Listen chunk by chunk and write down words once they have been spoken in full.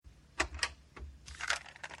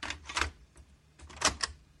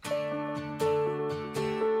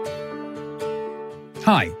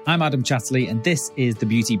Hi, I'm Adam Chatterley, and this is the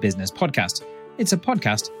Beauty Business Podcast. It's a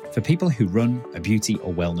podcast for people who run a beauty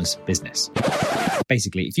or wellness business.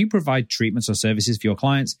 Basically, if you provide treatments or services for your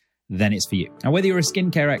clients, then it's for you. Now, whether you're a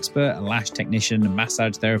skincare expert, a lash technician, a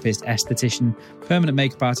massage therapist, esthetician, permanent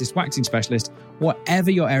makeup artist, waxing specialist, whatever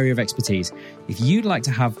your area of expertise, if you'd like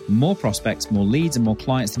to have more prospects, more leads, and more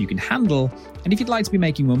clients than you can handle, and if you'd like to be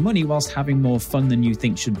making more money whilst having more fun than you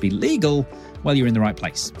think should be legal, well, you're in the right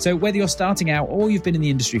place. So whether you're starting out or you've been in the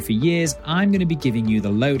industry for years, I'm going to be giving you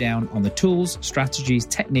the lowdown on the tools, strategies,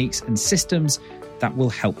 techniques, and systems that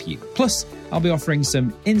will help you. Plus, I'll be offering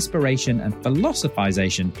some inspiration and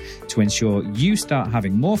philosophization to ensure you start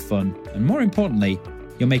having more fun and, more importantly,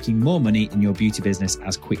 you're making more money in your beauty business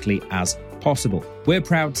as quickly as possible. We're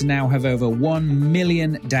proud to now have over 1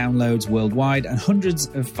 million downloads worldwide and hundreds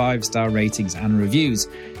of 5-star ratings and reviews.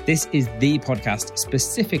 This is the podcast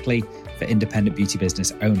specifically for independent beauty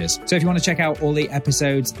business owners. So if you want to check out all the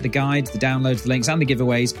episodes, the guides, the downloads, the links, and the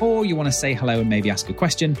giveaways, or you want to say hello and maybe ask a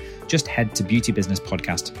question, just head to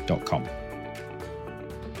beautybusinesspodcast.com.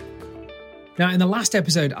 Now, in the last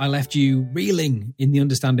episode, I left you reeling in the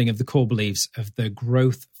understanding of the core beliefs of the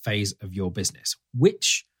growth phase of your business,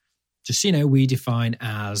 which, just so you know, we define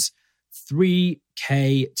as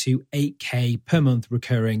 3K to 8K per month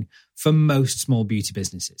recurring for most small beauty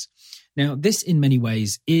businesses. Now, this in many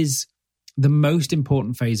ways is the most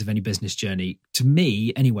important phase of any business journey, to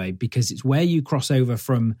me anyway, because it's where you cross over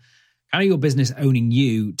from kind of your business owning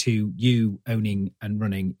you to you owning and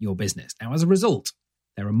running your business. Now, as a result,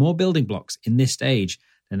 there are more building blocks in this stage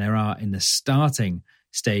than there are in the starting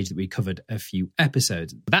stage that we covered a few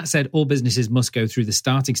episodes. That said, all businesses must go through the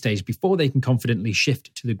starting stage before they can confidently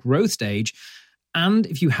shift to the growth stage. And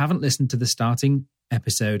if you haven't listened to the starting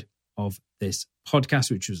episode of this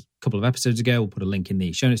podcast, which was a couple of episodes ago, we'll put a link in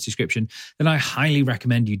the show notes description, then I highly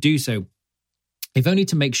recommend you do so, if only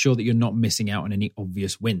to make sure that you're not missing out on any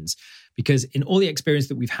obvious wins. Because in all the experience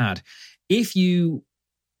that we've had, if you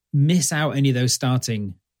miss out any of those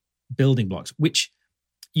starting building blocks, which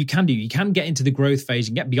you can do, you can get into the growth phase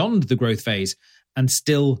and get beyond the growth phase and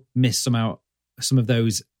still miss some of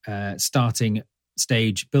those starting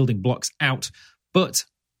stage building blocks out. But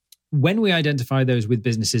when we identify those with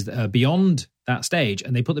businesses that are beyond that stage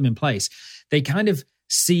and they put them in place, they kind of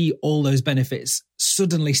see all those benefits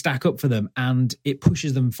suddenly stack up for them, and it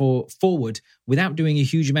pushes them forward without doing a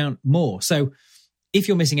huge amount more. So if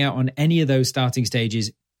you're missing out on any of those starting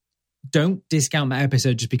stages, don't discount that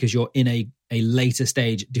episode just because you're in a later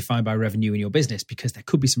stage defined by revenue in your business, because there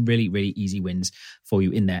could be some really, really easy wins for you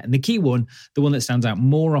in there. And the key one, the one that stands out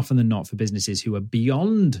more often than not for businesses who are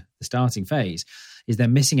beyond the starting phase, is they're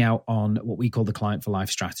missing out on what we call the client for life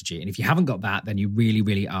strategy. And if you haven't got that, then you really,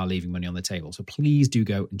 really are leaving money on the table. So please do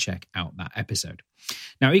go and check out that episode.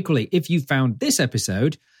 Now, equally, if you found this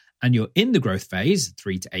episode and you're in the growth phase,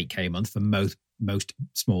 3 to 8K a month for most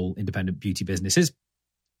small independent beauty businesses,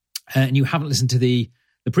 and you haven't listened to the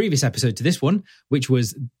previous episode to this one, which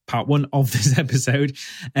was part 1 of this episode,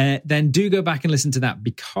 then do go back and listen to that,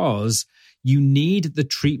 because you need the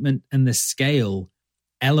treatment and the scale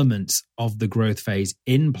elements of the growth phase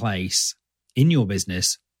in place in your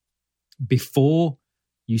business before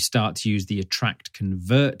you start to use the attract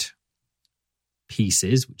convert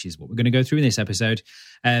pieces, which is what we're going to go through in this episode,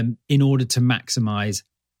 in order to maximize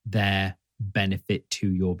their benefit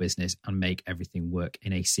to your business and make everything work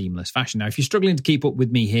in a seamless fashion. Now, if you're struggling to keep up with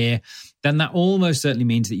me here, then that almost certainly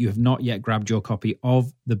means that you have not yet grabbed your copy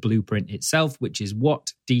of the blueprint itself, which is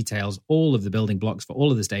what details all of the building blocks for all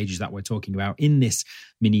of the stages that we're talking about in this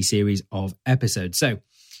mini series of episodes. So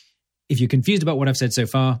if you're confused about what I've said so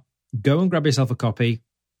far, go and grab yourself a copy.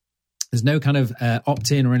 There's no kind of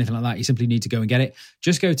opt-in or anything like that. You simply need to go and get it.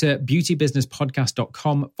 Just go to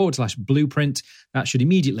beautybusinesspodcast.com/blueprint. That should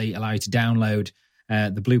immediately allow you to download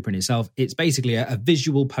the blueprint itself. It's basically a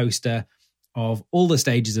visual poster of all the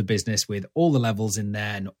stages of business with all the levels in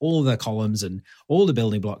there and all the columns and all the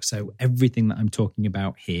building blocks. So everything that I'm talking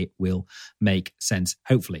about here will make sense,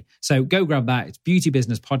 hopefully. So go grab that. It's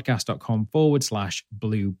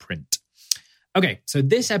beautybusinesspodcast.com/blueprint. Okay, so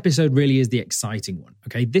this episode really is the exciting one,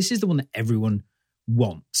 okay? This is the one that everyone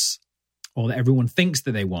wants, or that everyone thinks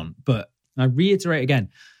that they want. But I reiterate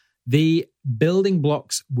again, the building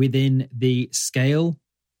blocks within the scale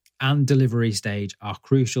and delivery stage are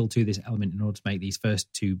crucial to this element in order to make these first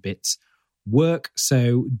 2 bits work.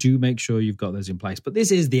 So do make sure you've got those in place. But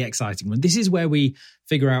this is the exciting one. This is where we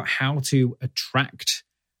figure out how to attract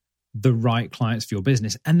the right clients for your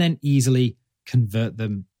business and then easily convert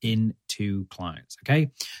them into clients.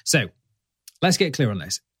 Okay. So let's get clear on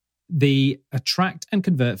this. The attract and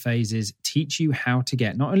convert phases teach you how to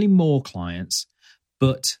get not only more clients,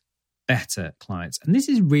 but better clients. And this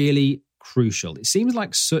is really crucial. It seems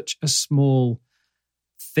like such a small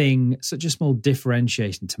thing, such a small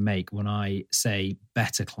differentiation to make when I say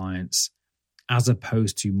better clients as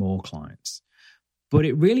opposed to more clients. But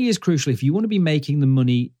it really is crucial if you want to be making the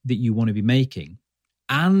money that you want to be making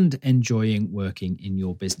and enjoying working in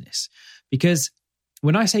your business. Because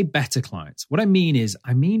when I say better clients, what I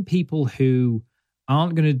mean people who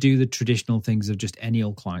aren't going to do the traditional things of just any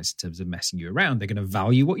old clients in terms of messing you around. They're going to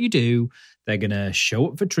value what you do. They're going to show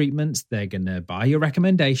up for treatments. They're going to buy your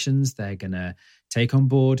recommendations. They're going to take on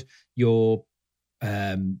board your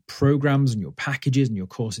programs and your packages and your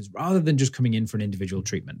courses rather than just coming in for an individual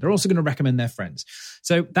treatment. They're also going to recommend their friends.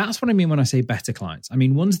 So that's what I mean when I say better clients. I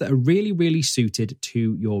mean ones that are really, really suited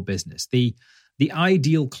to your business. The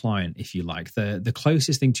ideal client, if you like, the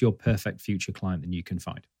closest thing to your perfect future client that you can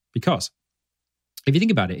find. Because if you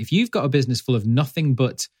think about it, if you've got a business full of nothing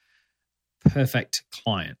but perfect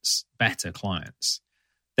clients, better clients,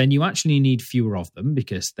 then you actually need fewer of them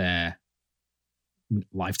because their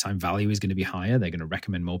lifetime value is going to be higher. They're going to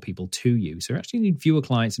recommend more people to you. So you actually need fewer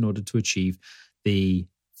clients in order to achieve the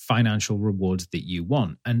financial rewards that you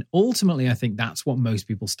want. And ultimately, I think that's what most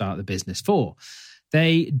people start the business for.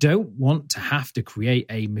 They don't want to have to create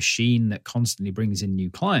a machine that constantly brings in new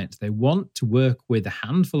clients. They want to work with a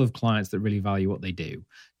handful of clients that really value what they do,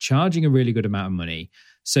 charging a really good amount of money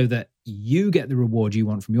so that you get the reward you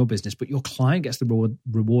want from your business, but your client gets the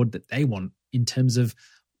reward that they want in terms of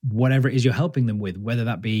whatever it is you're helping them with, whether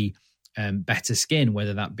that be better skin,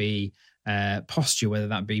 whether that be posture, whether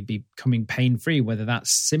that be becoming pain-free, whether that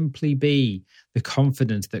simply be the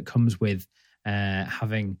confidence that comes with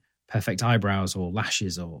having perfect eyebrows or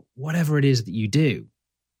lashes or whatever it is that you do.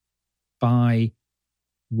 By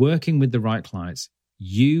working with the right clients,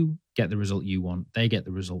 you get the result you want, they get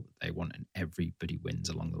the result that they want, and everybody wins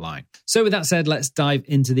along the line. So with that said, let's dive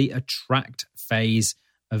into the attract phase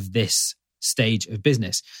of this stage of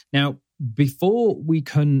business. Now, before we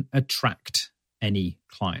can attract any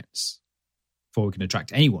clients, before we can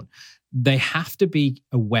attract anyone, they have to be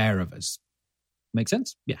aware of us. Make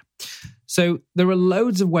sense? Yeah. So there are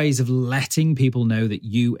loads of ways of letting people know that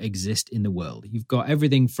you exist in the world. You've got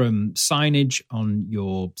everything from signage on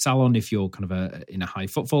your salon if you're kind of in a high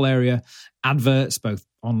footfall area, adverts both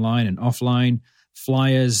online and offline,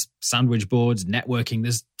 flyers, sandwich boards, networking.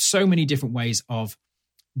 There's so many different ways of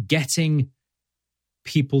getting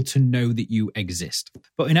people to know that you exist.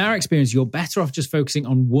 But in our experience, you're better off just focusing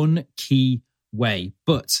on one key way,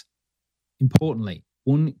 but importantly,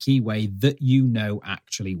 one key way that you know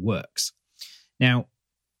actually works. Now,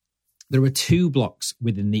 there are two blocks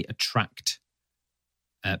within the attract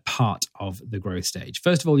part of the growth stage.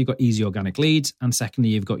 First of all, you've got easy organic leads. And secondly,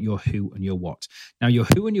 you've got your who and your what. Now, your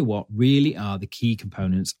who and your what really are the key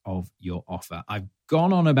components of your offer. I've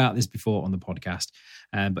gone on about this before on the podcast,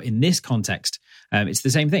 but in this context, it's the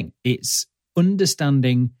same thing. It's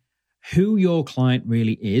understanding who your client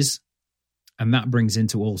really is. And that brings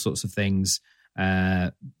into all sorts of things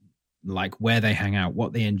like where they hang out,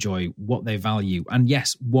 what they enjoy, what they value, and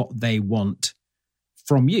yes, what they want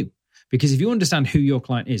from you. Because if you understand who your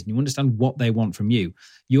client is and you understand what they want from you,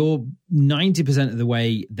 you're 90% of the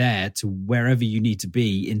way there to wherever you need to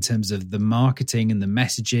be in terms of the marketing and the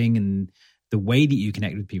messaging and the way that you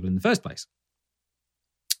connect with people in the first place.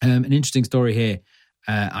 An interesting story here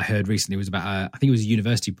I heard recently was about, I think it was a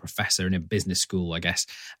university professor in a business school, I guess.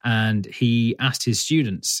 And he asked his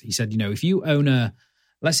students, he said, if you own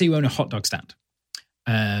let's say you own a hot dog stand,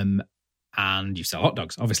 and you sell hot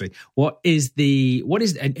dogs, obviously,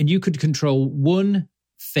 and you could control one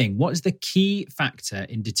thing. What is the key factor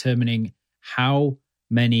in determining how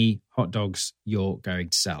many hot dogs you're going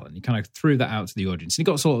to sell? And he kind of threw that out to the audience. And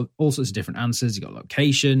he got all sorts of different answers. You got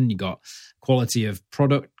location, you got quality of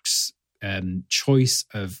products, choice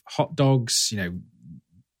of hot dogs,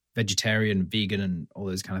 vegetarian, vegan, and all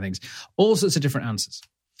those kind of things. All sorts of different answers.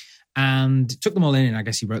 And took them all in, and I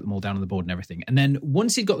guess he wrote them all down on the board and everything. And then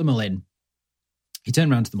once he'd got them all in, he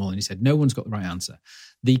turned around to them all and he said, no one's got the right answer.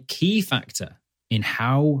 The key factor in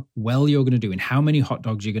how well you're going to do, in how many hot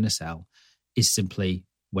dogs you're going to sell, is simply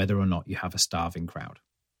whether or not you have a starving crowd.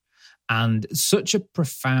 And such a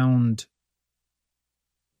profound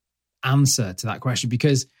answer to that question,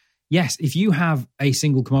 because yes, if you have a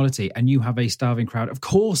single commodity and you have a starving crowd, of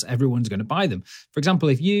course, everyone's going to buy them. For example,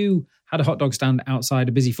 if you had a hot dog stand outside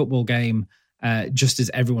a busy football game, just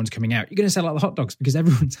as everyone's coming out, you're going to sell out the hot dogs because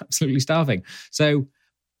everyone's absolutely starving. So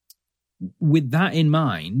with that in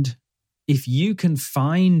mind, if you can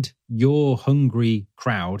find your hungry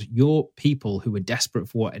crowd, your people who are desperate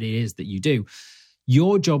for what it is that you do,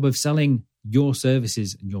 your job of selling your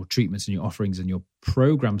services and your treatments and your offerings and your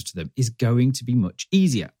programs to them is going to be much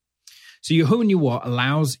easier. So your who and your what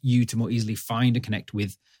allows you to more easily find and connect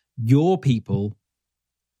with your people,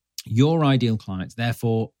 your ideal clients,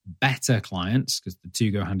 therefore better clients, because the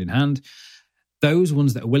two go hand in hand. Those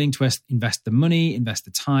ones that are willing to invest the money, invest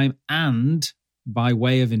the time, and by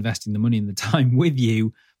way of investing the money and the time with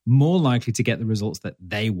you, more likely to get the results that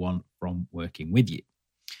they want from working with you.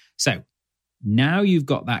 So now you've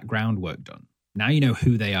got that groundwork done. Now you know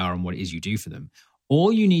who they are and what it is you do for them.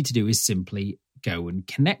 All you need to do is simply go and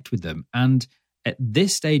connect with them. And at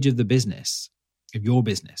this stage of the business, of your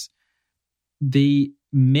business, the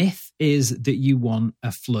myth is that you want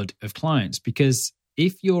a flood of clients, because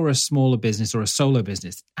if you're a smaller business or a solo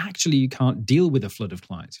business, actually you can't deal with a flood of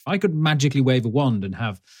clients. If I could magically wave a wand and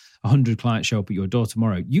have 100 clients show up at your door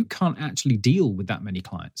tomorrow, you can't actually deal with that many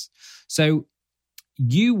clients. So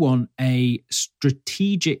you want a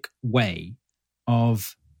strategic way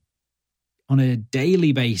of, on a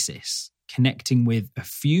daily basis, connecting with a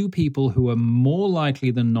few people who are more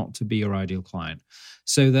likely than not to be your ideal client,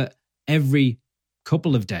 so that every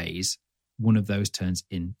couple of days, one of those turns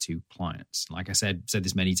into clients. Like I said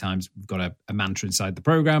this many times, we've got a mantra inside the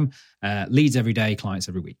program, leads every day, clients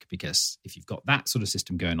every week, because if you've got that sort of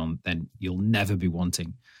system going on, then you'll never be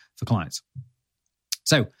wanting for clients.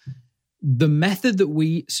 So the method that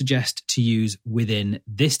we suggest to use within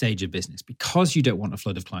this stage of business, because you don't want a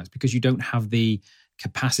flood of clients, because you don't have the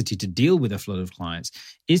capacity to deal with a flood of clients,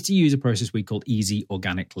 is to use a process we call easy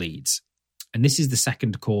organic leads. And this is the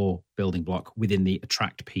second core building block within the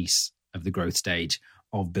attract piece of the growth stage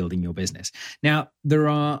of building your business. Now, there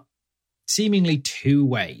are seemingly two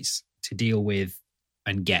ways to deal with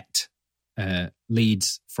and get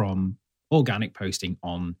leads from organic posting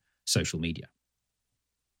on social media.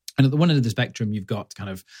 And at the one end of the spectrum, you've got kind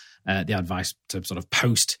of the advice to sort of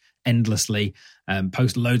post endlessly,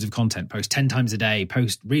 post loads of content, post 10 times a day,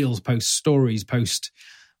 post reels, post stories, post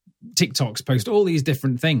TikToks, post all these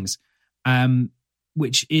different things,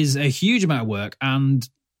 which is a huge amount of work. And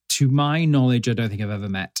to my knowledge, I don't think I've ever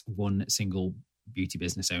met one single beauty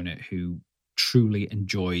business owner who truly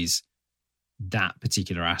enjoys that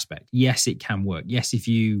particular aspect. Yes, it can work. Yes, if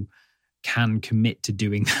you can commit to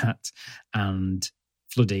doing that and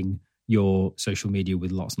flooding your social media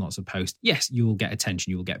with lots and lots of posts, yes, you will get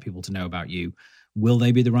attention. You will get people to know about you. Will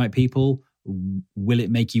they be the right people? Will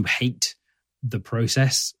it make you hate the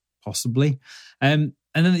process? Possibly. And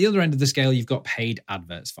then at the other end of the scale, you've got paid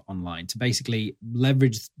adverts for online to basically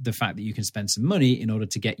leverage the fact that you can spend some money in order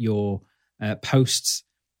to get your posts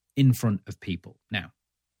in front of people. Now,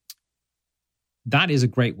 that is a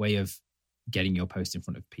great way of getting your post in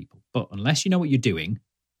front of people. But unless you know what you're doing,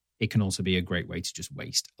 it can also be a great way to just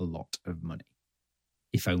waste a lot of money.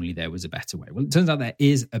 If only there was a better way. Well, it turns out there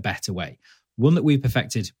is a better way, one that we've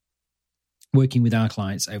perfected working with our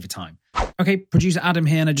clients over time. Okay, producer Adam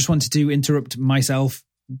here, and I just wanted to interrupt myself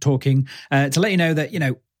talking to let you know that,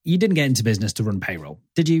 you didn't get into business to run payroll.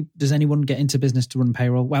 Did you? Does anyone get into business to run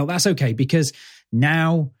payroll? Well, that's okay, because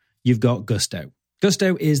now you've got Gusto.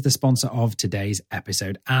 Gusto is the sponsor of today's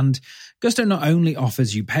episode, and Gusto not only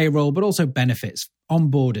offers you payroll, but also benefits,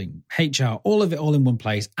 onboarding, HR, all of it all in one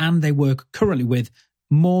place, and they work currently with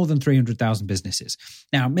more than 300,000 businesses.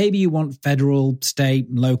 Now, maybe you want federal, state,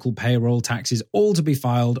 and local payroll taxes all to be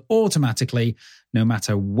filed automatically, no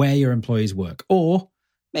matter where your employees work. Or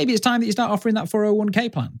maybe it's time that you start offering that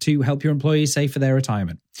 401k plan to help your employees save for their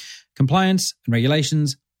retirement. Compliance and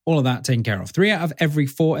regulations, all of that taken care of. 3 out of every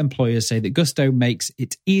 4 employers say that Gusto makes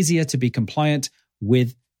it easier to be compliant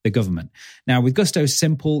with the government. Now, with Gusto's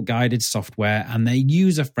simple guided software and their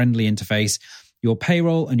user-friendly interface, your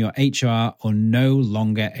payroll and your HR are no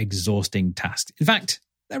longer exhausting tasks. In fact,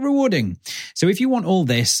 they're rewarding. So if you want all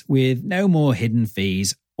this with no more hidden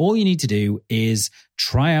fees, all you need to do is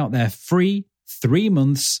try out their free 3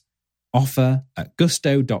 months offer at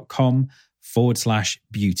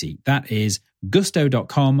gusto.com/beauty. That is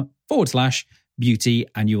gusto.com/beauty,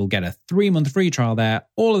 and you will get a 3-month free trial there.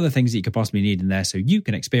 All of the things that you could possibly need in there so you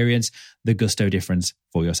can experience the Gusto difference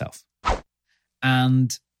for yourself.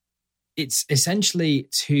 And it's essentially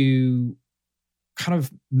to kind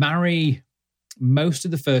of marry most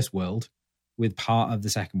of the first world with part of the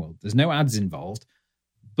second world. There's no ads involved,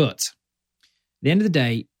 but at the end of the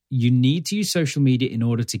day, you need to use social media in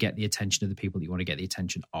order to get the attention of the people that you want to get the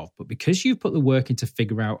attention of. But because you've put the work in to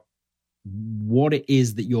figure out what it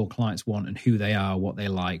is that your clients want and who they are, what they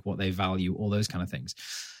like, what they value, all those kind of things,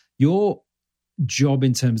 you're job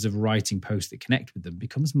in terms of writing posts that connect with them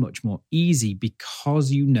becomes much more easy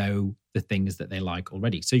because you know the things that they like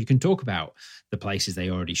already. So you can talk about the places they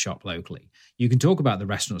already shop locally. You can talk about the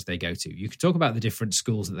restaurants they go to. You can talk about the different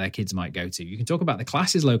schools that their kids might go to. You can talk about the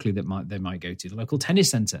classes locally that they might go to, the local tennis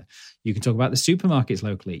center. You can talk about the supermarkets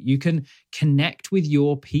locally. You can connect with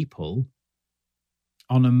your people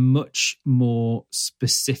on a much more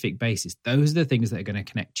specific basis. Those are the things that are going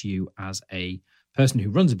to connect you as a person who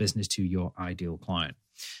runs a business to your ideal client.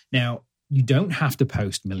 Now, you don't have to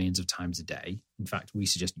post millions of times a day. In fact, we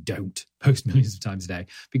suggest you don't post millions of times a day,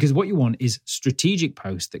 because what you want is strategic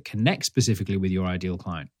posts that connect specifically with your ideal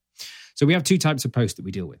client. So we have two types of posts that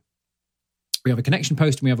we deal with. We have a connection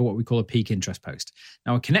post and we have what we call a peak interest post.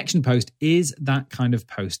 Now, a connection post is that kind of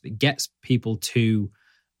post that gets people to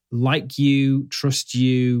like you, trust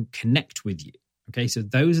you, connect with you. Okay, so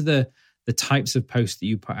those are the types of posts that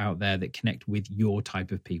you put out there that connect with your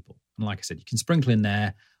type of people. And like I said, you can sprinkle in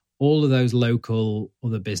there all of those local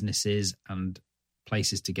other businesses and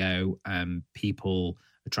places to go, people,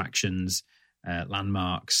 attractions,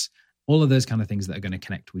 landmarks, all of those kind of things that are going to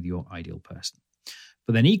connect with your ideal person.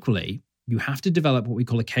 But then equally, you have to develop what we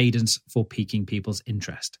call a cadence for piquing people's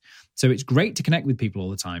interest. So it's great to connect with people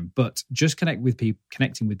all the time, but just connecting with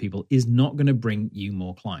people is not going to bring you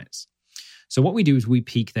more clients. So what we do is we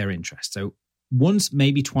pique their interest. So once,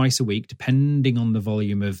 maybe twice a week, depending on the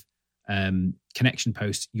volume of connection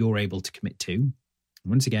posts you're able to commit to.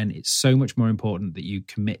 Once again, it's so much more important that you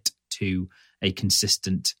commit to a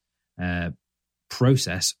consistent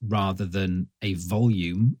process rather than a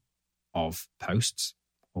volume of posts.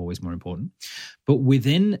 Always more important. But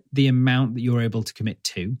within the amount that you're able to commit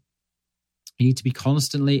to, you need to be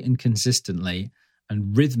constantly and consistently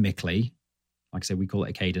and rhythmically, like I said, we call it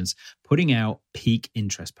a cadence, putting out peak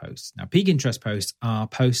interest posts. Now, peak interest posts are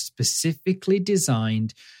posts specifically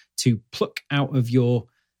designed to pluck out of your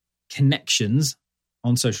connections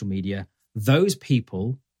on social media those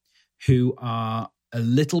people who are a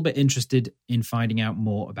little bit interested in finding out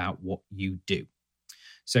more about what you do.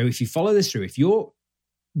 So if you follow this through, if your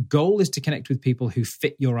goal is to connect with people who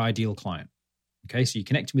fit your ideal client, okay, so you're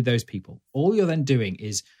connecting with those people, all you're then doing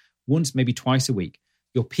is once, maybe twice a week,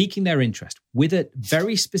 you're piquing their interest with a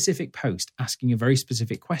very specific post, asking a very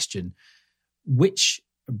specific question, which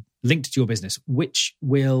linked to your business, which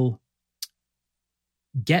will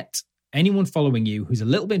get anyone following you who's a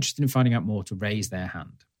little bit interested in finding out more to raise their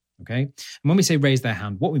hand. Okay. And when we say raise their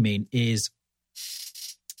hand, what we mean is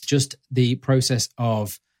just the process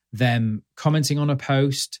of them commenting on a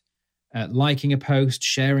post, liking a post,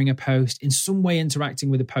 sharing a post, in some way interacting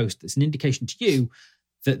with a post that's an indication to you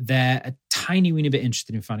that they're a tiny weeny bit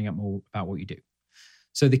interested in finding out more about what you do.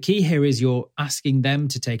 So the key here is you're asking them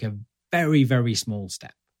to take a very, very small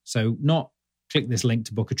step. So not click this link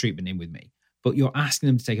to book a treatment in with me, but you're asking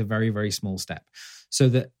them to take a very, very small step so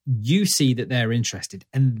that you see that they're interested.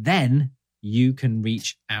 And then you can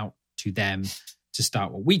reach out to them to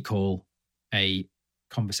start what we call a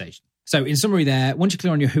conversation. So in summary there, once you're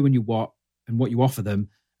clear on your who and your what and what you offer them,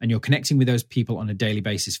 and you're connecting with those people on a daily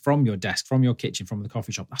basis from your desk, from your kitchen, from the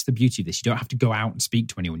coffee shop, that's the beauty of this. You don't have to go out and speak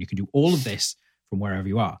to anyone. You can do all of this from wherever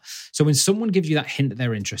you are. So when someone gives you that hint that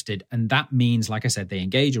they're interested, and that means, like I said, they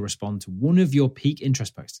engage or respond to one of your peak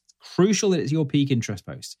interest posts. It's crucial that it's your peak interest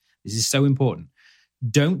post. This is so important.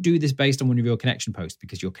 Don't do this based on one of your connection posts,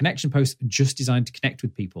 because your connection posts are just designed to connect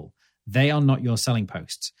with people. They are not your selling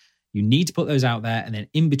posts. You need to put those out there, and then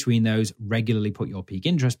in between those, regularly put your peak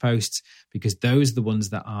interest posts, because those are the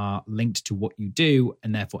ones that are linked to what you do.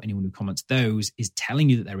 And therefore, anyone who comments those is telling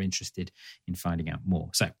you that they're interested in finding out more.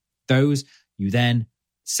 So those you then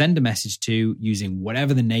send a message to using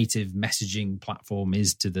whatever the native messaging platform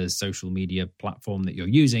is to the social media platform that you're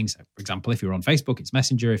using. So for example, if you're on Facebook, it's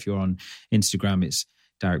Messenger. If you're on Instagram, it's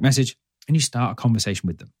direct message, and you start a conversation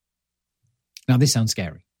with them. Now, this sounds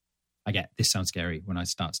scary. I get this sounds scary when I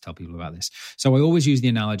start to tell people about this. So I always use the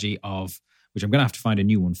analogy of, which I'm going to have to find a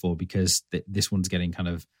new one for, because this one's getting kind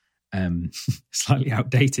of slightly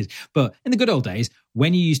outdated. But in the good old days,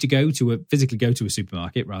 when you used to physically go to a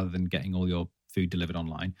supermarket rather than getting all your food delivered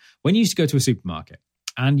online, when you used to go to a supermarket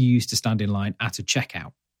and you used to stand in line at a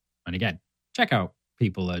checkout, and again, checkout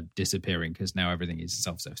people are disappearing because now everything is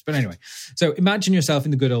self-service. But anyway, so imagine yourself in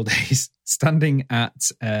the good old days standing at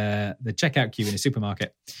the checkout queue in a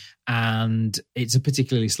supermarket, and it's a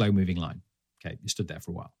particularly slow-moving line. Okay, you stood there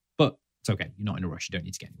for a while, but it's okay. You're not in a rush. You don't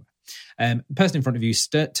need to get anywhere. The person in front of you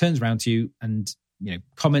turns around to you and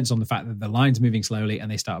comments on the fact that the line's moving slowly, and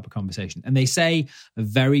they start up a conversation. And they say a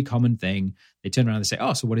very common thing. They turn around and say,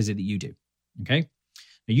 "Oh, so what is it that you do?" Okay.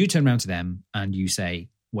 Now you turn around to them and you say,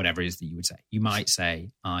 whatever it is that you would say. You might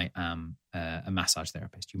say, I am a massage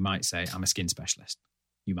therapist. You might say, I'm a skin specialist.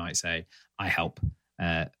 You might say, I help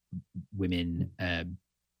women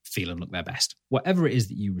feel and look their best. Whatever it is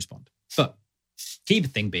that you respond. But key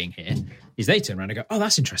thing being here is they turn around and go, oh,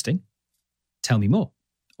 that's interesting. Tell me more.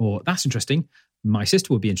 Or that's interesting. My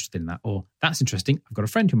sister would be interested in that. Or that's interesting. I've got a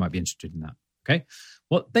friend who might be interested in that. Okay.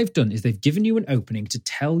 What they've done is they've given you an opening to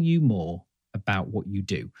tell you more about what you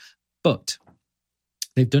do. But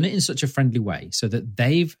they've done it in such a friendly way so that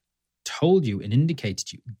they've told you and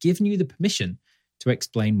indicated you, given you the permission to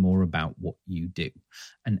explain more about what you do.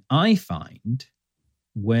 And I find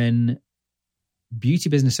when beauty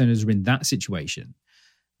business owners are in that situation,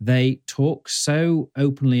 they talk so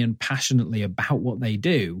openly and passionately about what they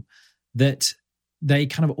do that they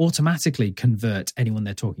kind of automatically convert anyone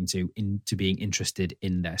they're talking to into being interested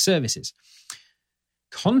in their services.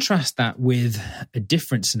 Contrast that with a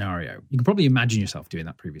different scenario. You can probably imagine yourself doing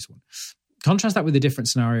that previous one. Contrast that with a different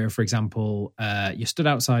scenario. For example, you stood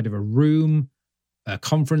outside of a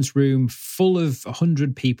conference room full of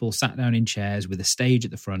 100 people sat down in chairs with a stage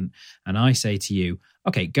at the front. And I say to you,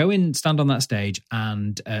 okay, go in, stand on that stage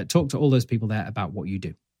and talk to all those people there about what you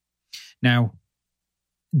do. Now,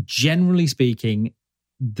 generally speaking,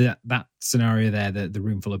 that scenario there, the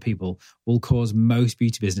room full of people, will cause most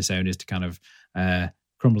beauty business owners to kind of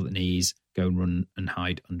crumble at the knees, go and run and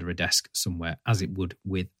hide under a desk somewhere, as it would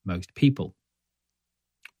with most people.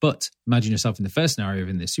 But imagine yourself in the first scenario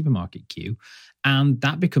in the supermarket queue, and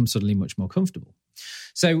that becomes suddenly much more comfortable.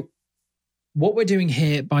 So what we're doing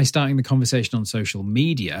here by starting the conversation on social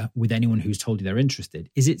media with anyone who's told you they're interested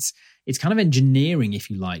is it's kind of engineering,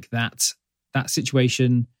 if you like, that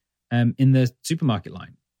situation in the supermarket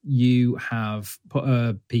line. You have put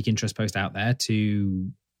a peak interest post out there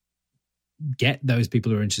to get those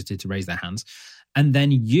people who are interested to raise their hands, and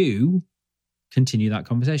then you continue that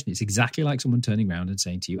conversation. It's exactly like someone turning around and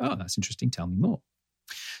saying to you, oh, that's interesting, tell me more.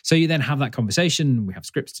 So you then have that conversation. We have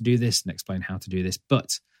scripts to do this and explain how to do this.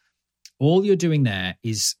 But all you're doing there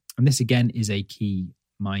is, and this again is a key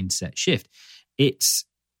mindset shift, it's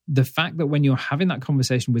the fact that when you're having that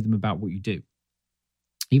conversation with them about what you do,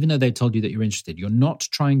 even though they've told you that you're interested, you're not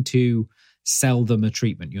trying to sell them a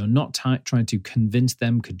treatment. You're not trying to convince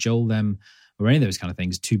them, cajole them, or any of those kind of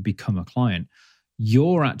things to become a client.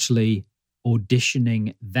 You're actually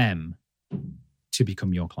auditioning them to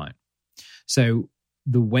become your client. So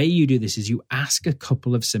the way you do this is you ask a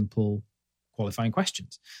couple of simple qualifying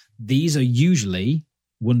questions. These are usually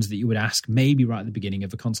ones that you would ask maybe right at the beginning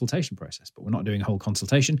of a consultation process, but we're not doing a whole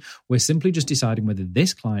consultation. We're simply just deciding whether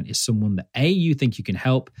this client is someone that A, you think you can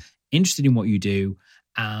help, interested in what you do,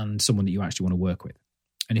 and someone that you actually want to work with.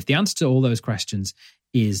 And if the answer to all those questions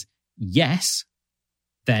is yes,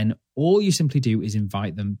 then all you simply do is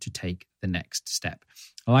invite them to take the next step.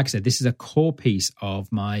 Like I said, this is a core piece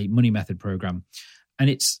of my Money Method program, and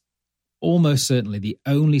it's almost certainly the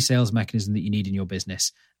only sales mechanism that you need in your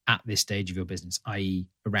business at this stage of your business, i.e.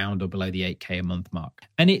 around or below the 8K a month mark.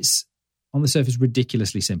 And it's, on the surface,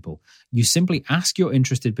 ridiculously simple. You simply ask your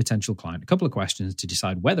interested potential client a couple of questions to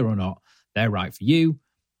decide whether or not they're right for you.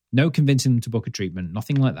 No convincing them to book a treatment,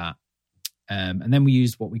 nothing like that. And then we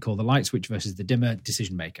use what we call the light switch versus the dimmer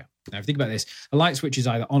decision maker. Now, if you think about this, a light switch is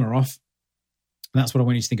either on or off. And that's what I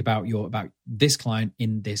want you to think about about this client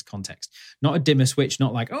in this context. Not a dimmer switch,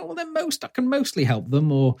 not like, oh, well, I can mostly help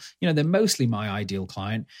them, or, they're mostly my ideal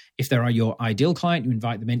client. If they are your ideal client, you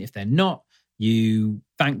invite them in. If they're not, you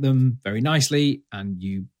thank them very nicely and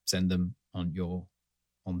you send them on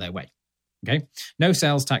their way. Okay? No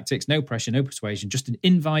sales tactics, no pressure, no persuasion, just an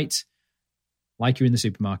invite like you're in the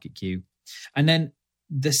supermarket queue. And then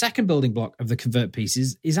the second building block of the convert piece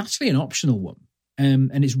is actually an optional one.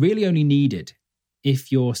 And it's really only needed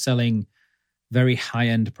if you're selling very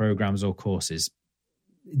high-end programs or courses.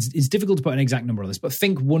 It's difficult to put an exact number on this, but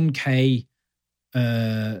think 1K,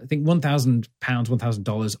 think £1,000,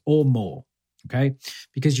 $1,000 or more, okay?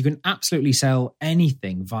 Because you can absolutely sell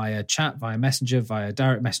anything via chat, via messenger, via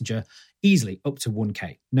direct messenger, easily up to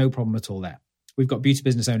 1K. No problem at all there. We've got beauty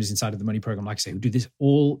business owners inside of the Money program, like I say, who do this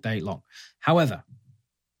all day long. However,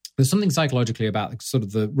 there's something psychologically about sort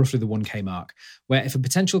of roughly the 1K mark, where if a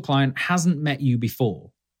potential client hasn't met you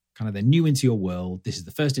before, kind of they're new into your world, this is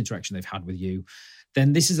the first interaction they've had with you,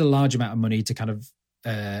 then this is a large amount of money to kind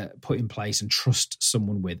of put in place and trust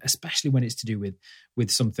someone with, especially when it's to do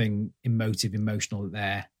with something emotional that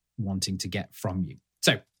they're wanting to get from you.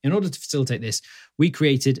 So in order to facilitate this, we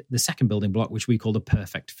created the second building block, which we call the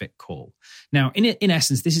perfect fit call. Now, in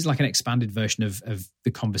essence, this is like an expanded version of the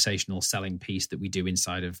conversational selling piece that we do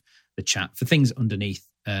inside of the chat for things underneath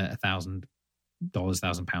 $1,000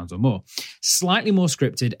 £1,000 or more. Slightly more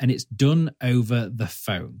scripted, and it's done over the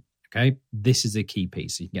phone. Okay, this is a key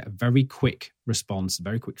piece. So you can get a very quick response,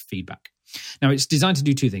 very quick feedback. Now, it's designed to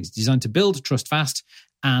do two things. It's designed to build trust fast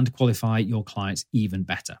and qualify your clients even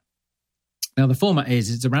better. Now, the format is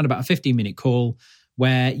it's around about a 15-minute call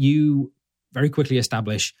where you very quickly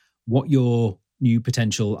establish what your new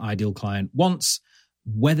potential ideal client wants,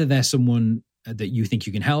 whether they're someone that you think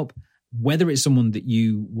you can help, whether it's someone that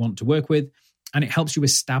you want to work with, and it helps you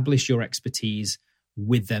establish your expertise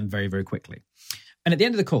with them very, very quickly. And at the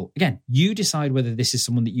end of the call, again, you decide whether this is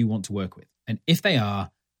someone that you want to work with. And if they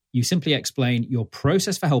are, you simply explain your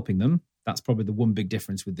process for helping them. That's probably the one big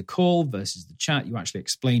difference with the call versus the chat. You actually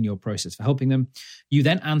explain your process for helping them. You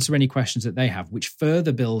then answer any questions that they have, which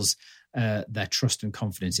further builds their trust and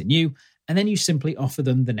confidence in you. And then you simply offer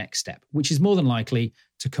them the next step, which is more than likely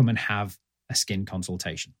to come and have a skin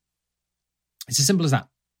consultation. It's as simple as that.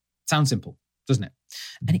 Sounds simple, doesn't it?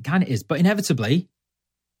 And it kind of is. But inevitably,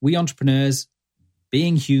 we entrepreneurs,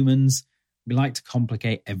 being humans, we like to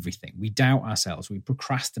complicate everything. We doubt ourselves. We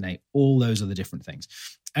procrastinate, all those other different things.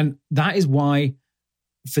 And that is why,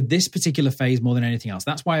 for this particular phase more than anything else,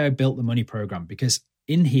 that's why I built the Money Program, because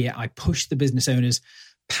in here, I push the business owners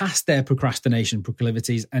past their procrastination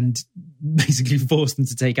proclivities and basically force them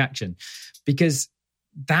to take action, because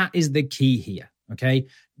that is the key here. Okay.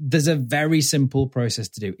 There's a very simple process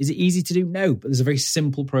to do. Is it easy to do? No, but there's a very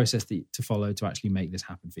simple process to follow to actually make this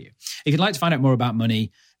happen for you. If you'd like to find out more about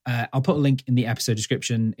money, I'll put a link in the episode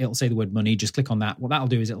description. It'll say the word money. Just click on that. What that'll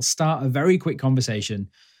do is it'll start a very quick conversation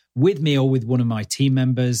with me or with one of my team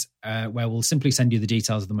members, where we'll simply send you the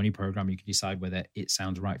details of the Money Program. You can decide whether it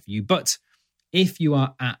sounds right for you. But if you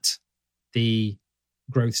are at the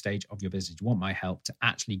growth stage of your business, you want my help to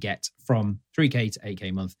actually get from 3K to 8K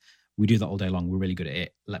a month, we do that all day long. We're really good at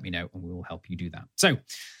it. Let me know and we will help you do that. So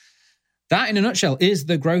that in a nutshell is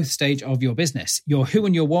the growth stage of your business. Your who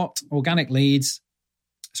and your what,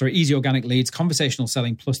 easy organic leads, conversational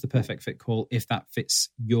selling, plus the perfect fit call if that fits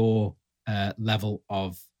your level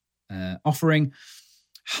of offering.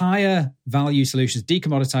 Higher value solutions,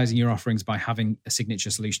 decommoditizing your offerings by having a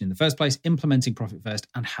signature solution in the first place, implementing profit first,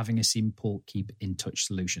 and having a simple keep in touch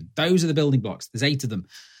solution. Those are the building blocks. There's 8 of them,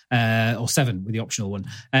 or 7 with the optional one.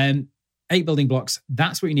 8 building blocks.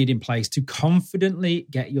 That's what you need in place to confidently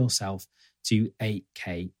get yourself to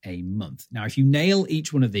 8K a month. Now, if you nail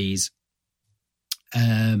each one of these,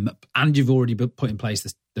 and you've already put in place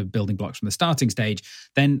the building blocks from the starting stage,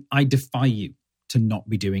 then I defy you to not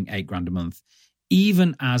be doing $8,000 a month,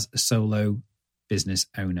 even as a solo business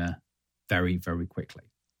owner, very, very quickly.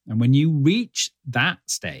 And when you reach that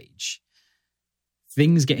stage,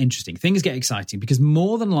 things get interesting, things get exciting, because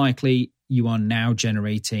more than likely you are now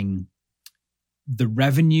generating the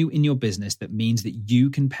revenue in your business that means that you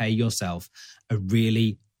can pay yourself a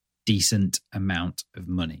really decent amount of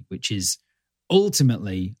money, which is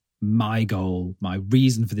ultimately my goal, my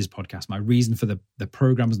reason for this podcast, my reason for the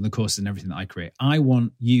programs and the courses and everything that I create. I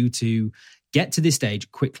want you to get to this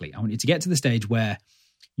stage quickly. I want you to get to the stage where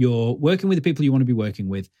you're working with the people you want to be working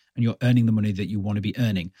with and you're earning the money that you want to be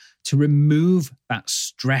earning, to remove that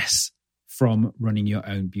stress from running your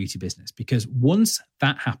own beauty business. Because once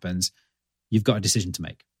that happens, you've got a decision to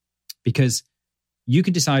make, because you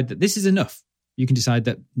can decide that this is enough. You can decide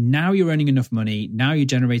that now you're earning enough money. Now you're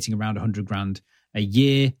generating around 100 grand a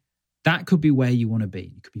year. That could be where you want to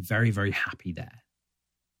be. You could be very, very happy there.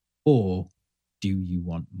 Or do you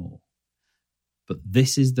want more? But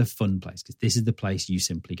this is the fun place, because this is the place you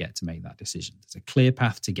simply get to make that decision. There's a clear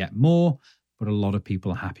path to get more, but a lot of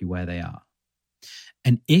people are happy where they are.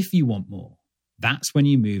 And if you want more, that's when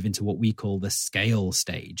you move into what we call the scale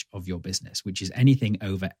stage of your business, which is anything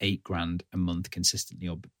over $8,000 a month consistently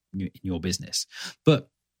in your business. But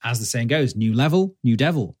as the saying goes, new level, new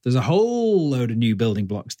devil. There's a whole load of new building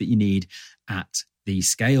blocks that you need at the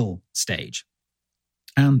scale stage.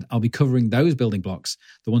 And I'll be covering those building blocks,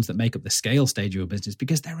 the ones that make up the scale stage of your business,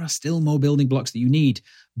 because there are still more building blocks that you need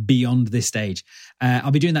beyond this stage. I'll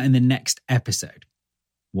be doing that in the next episode.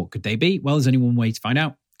 What could they be? Well, there's only one way to find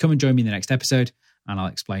out. Come and join me in the next episode and I'll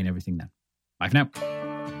explain everything then. Bye for now.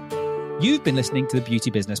 You've been listening to the Beauty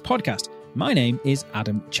Business Podcast. My name is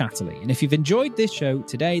Adam Chatterley, and if you've enjoyed this show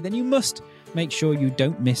today, then you must make sure you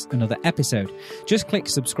don't miss another episode. Just click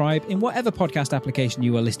subscribe in whatever podcast application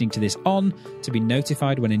you are listening to this on to be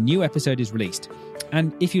notified when a new episode is released.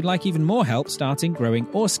 And if you'd like even more help starting, growing,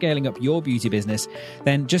 or scaling up your beauty business,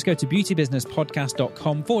 then just go to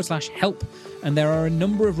beautybusinesspodcast.com/help. And there are a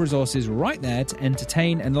number of resources right there to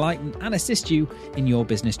entertain, enlighten, and assist you in your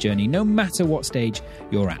business journey, no matter what stage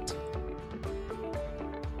you're at.